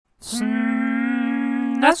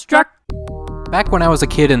SNESdrunk. Back when I was a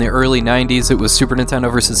kid in the early 90s, it was Super Nintendo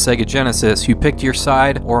versus Sega Genesis. You picked your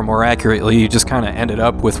side, or more accurately, you just kind of ended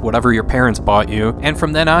up with whatever your parents bought you, and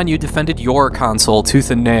from then on, you defended your console tooth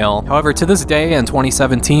and nail. However, to this day, in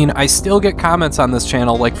 2017, I still get comments on this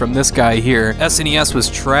channel like from this guy here. SNES was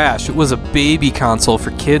trash. It was a baby console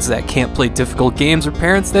for kids that can't play difficult games or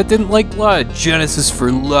parents that didn't like blood. Genesis for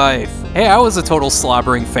life. Hey, I was a total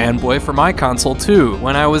slobbering fanboy for my console too,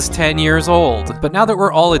 when I was 10 years old. But now that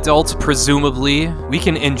we're all adults, presumably, we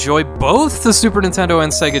can enjoy both the Super Nintendo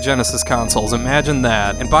and Sega Genesis consoles. Imagine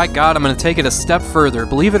that. And by God, I'm going to take it a step further.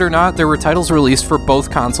 Believe it or not, there were titles released for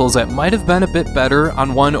both consoles that might have been a bit better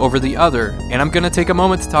on one over the other. And I'm going to take a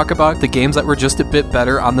moment to talk about the games that were just a bit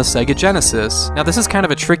better on the Sega Genesis. Now, this is kind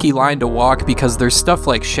of a tricky line to walk because there's stuff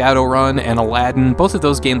like Shadowrun and Aladdin. Both of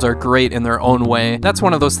those games are great in their own way. That's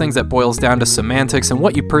one of those things that boils down to semantics and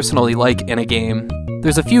what you personally like in a game.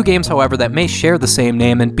 There's a few games, however, that may share the same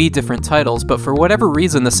name and be different titles, but for whatever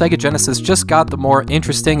reason, the Sega Genesis just got the more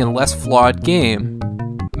interesting and less flawed game.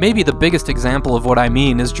 Maybe the biggest example of what I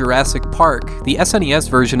mean is Jurassic Park. The SNES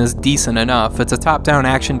version is decent enough. It's a top-down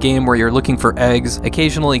action game where you're looking for eggs,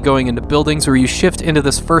 occasionally going into buildings where you shift into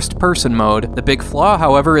this first-person mode. The big flaw,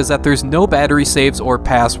 however, is that there's no battery saves or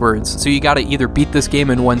passwords, so you gotta either beat this game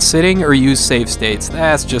in one sitting or use save states.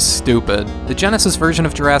 That's just stupid. The Genesis version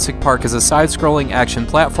of Jurassic Park is a side-scrolling action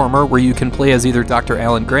platformer where you can play as either Dr.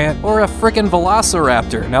 Alan Grant or a frickin'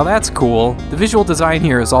 Velociraptor. Now that's cool. The visual design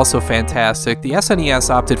here is also fantastic. The SNES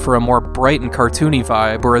opted for a more bright and cartoony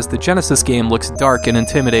vibe, whereas the Genesis game looks dark and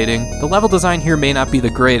intimidating. The level design here may not be the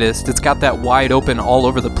greatest. It's got that wide open all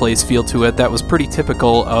over the place feel to it that was pretty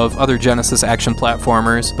typical of other Genesis action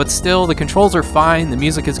platformers, but still the controls are fine, the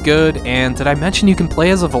music is good, and did I mention you can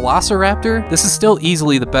play as a Velociraptor? This is still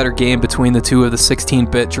easily the better game between the two of the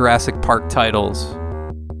 16-bit Jurassic Park titles.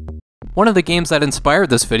 One of the games that inspired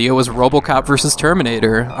this video was Robocop vs.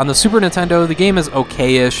 Terminator. On the Super Nintendo, the game is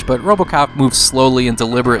okay-ish, but Robocop moves slowly and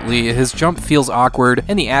deliberately, his jump feels awkward,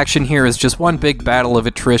 and the action here is just one big battle of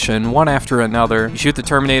attrition, one after another. You shoot the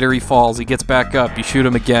Terminator, he falls, he gets back up, you shoot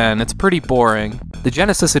him again. It's pretty boring. The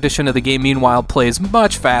Genesis edition of the game, meanwhile, plays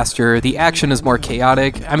much faster, the action is more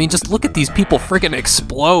chaotic. I mean, just look at these people friggin'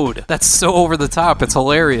 explode! That's so over the top, it's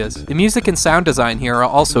hilarious. The music and sound design here are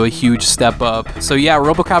also a huge step up. So yeah,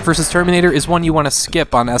 Robocop vs. Terminator is one you want to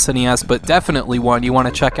skip on SNES, but definitely one you want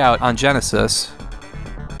to check out on Genesis.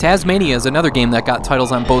 Taz-Mania is another game that got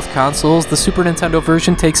titles on both consoles. The Super Nintendo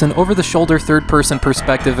version takes an over-the-shoulder third-person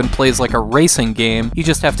perspective and plays like a racing game. You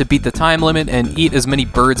just have to beat the time limit and eat as many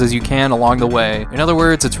birds as you can along the way. In other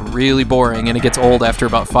words, it's really boring and it gets old after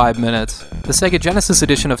about 5 minutes. The Sega Genesis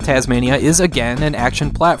edition of Taz-Mania is again an action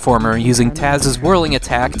platformer, using Taz's whirling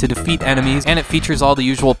attack to defeat enemies, and it features all the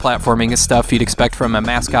usual platforming stuff you'd expect from a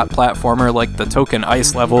mascot platformer like the token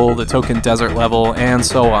ice level, the token desert level, and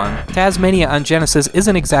so on. Taz-Mania on Genesis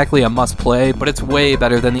isn't exactly a must-play, but it's way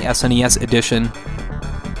better than the SNES edition.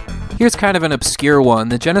 Here's kind of an obscure one.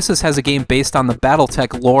 The Genesis has a game based on the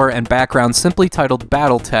Battletech lore and background simply titled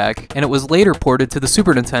Battletech, and it was later ported to the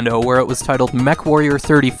Super Nintendo where it was titled MechWarrior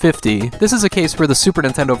 3050. This is a case where the Super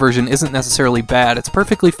Nintendo version isn't necessarily bad, it's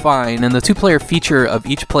perfectly fine, and the two-player feature of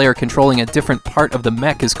each player controlling a different part of the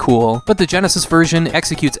mech is cool, but the Genesis version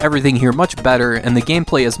executes everything here much better, and the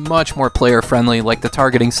gameplay is much more player-friendly, like the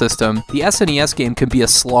targeting system. The SNES game can be a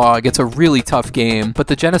slog, it's a really tough game, but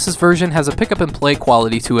the Genesis version has a pick-up-and-play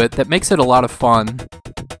quality to it that makes it a lot of fun.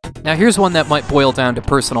 Now here's one that might boil down to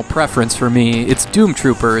personal preference for me. It's Doom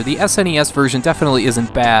Trooper. The SNES version definitely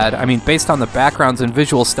isn't bad. I mean, based on the backgrounds and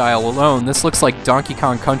visual style alone, this looks like Donkey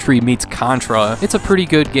Kong Country meets Contra. It's a pretty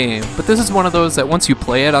good game, but this is one of those that once you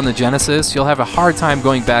play it on the Genesis, you'll have a hard time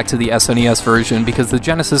going back to the SNES version because the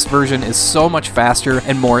Genesis version is so much faster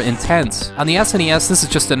and more intense. On the SNES, this is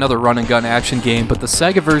just another run-and-gun action game, but the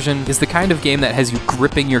Sega version is the kind of game that has you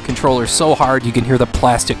gripping your controller so hard you can hear the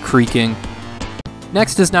plastic creaking.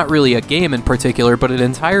 Next is not really a game in particular, but an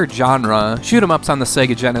entire genre. Shoot-'em-ups on the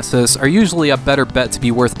Sega Genesis are usually a better bet to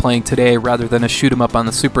be worth playing today rather than a shoot-'em-up on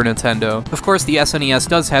the Super Nintendo. Of course, the SNES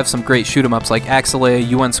does have some great shoot-'em-ups like Axelay,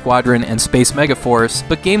 UN Squadron, and Space Megaforce,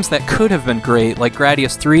 but games that could have been great, like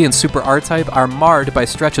Gradius 3 and Super R-Type, are marred by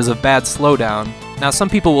stretches of bad slowdown. Now,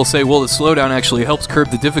 some people will say, well, the slowdown actually helps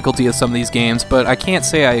curb the difficulty of some of these games, but I can't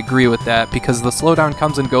say I agree with that, because the slowdown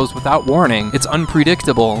comes and goes without warning. It's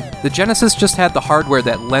unpredictable. The Genesis just had the hardware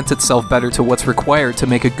that lent itself better to what's required to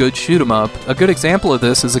make a good shoot-'em-up. A good example of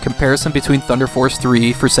this is a comparison between Thunder Force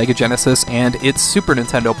 3 for Sega Genesis and its Super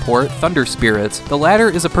Nintendo port, Thunder Spirits. The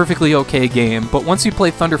latter is a perfectly okay game, but once you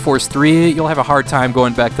play Thunder Force 3, you'll have a hard time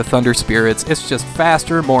going back to Thunder Spirits. It's just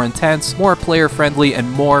faster, more intense, more player-friendly,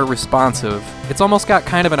 and more responsive. It's almost got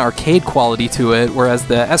kind of an arcade quality to it, whereas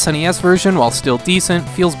the SNES version, while still decent,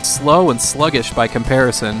 feels slow and sluggish by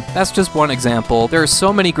comparison. That's just one example. There are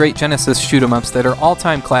so many great Genesis shoot-'em-ups that are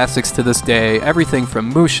all-time classics to this day, everything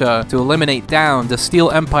from Musha, to Eliminate Down, to Steel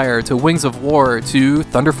Empire, to Wings of War, to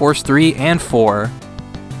Thunder Force 3 and 4.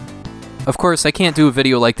 Of course, I can't do a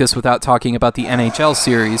video like this without talking about the NHL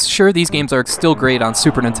series. Sure, these games are still great on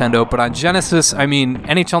Super Nintendo, but on Genesis, I mean,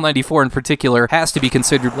 NHL 94 in particular has to be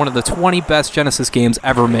considered one of the 20 best Genesis games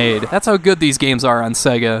ever made. That's how good these games are on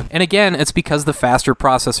Sega. And again, it's because the faster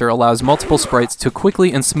processor allows multiple sprites to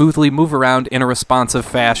quickly and smoothly move around in a responsive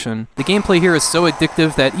fashion. The gameplay here is so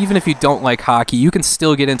addictive that even if you don't like hockey, you can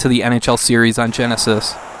still get into the NHL series on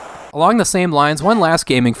Genesis. Along the same lines, one last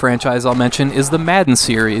gaming franchise I'll mention is the Madden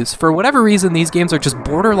series. For whatever reason, these games are just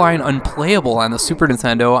borderline unplayable on the Super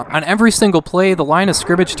Nintendo. On every single play, the line of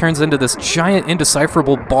scrimmage turns into this giant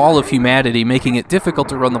indecipherable ball of humanity, making it difficult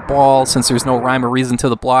to run the ball since there's no rhyme or reason to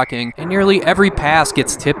the blocking, and nearly every pass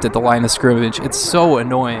gets tipped at the line of scrimmage. It's so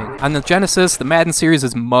annoying. On the Genesis, the Madden series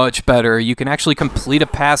is much better. You can actually complete a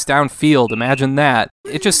pass downfield, imagine that.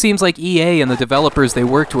 It just seems like EA and the developers they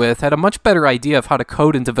worked with had a much better idea of how to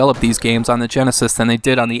code and develop these games on the Genesis than they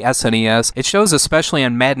did on the SNES. It shows especially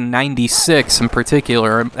on Madden 96 in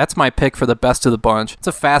particular. That's my pick for the best of the bunch. It's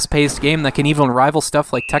a fast-paced game that can even rival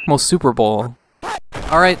stuff like Tecmo's Super Bowl.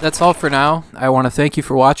 Alright, that's all for now. I want to thank you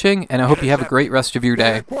for watching, and I hope you have a great rest of your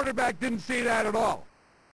day. Quarterback didn't see that at all.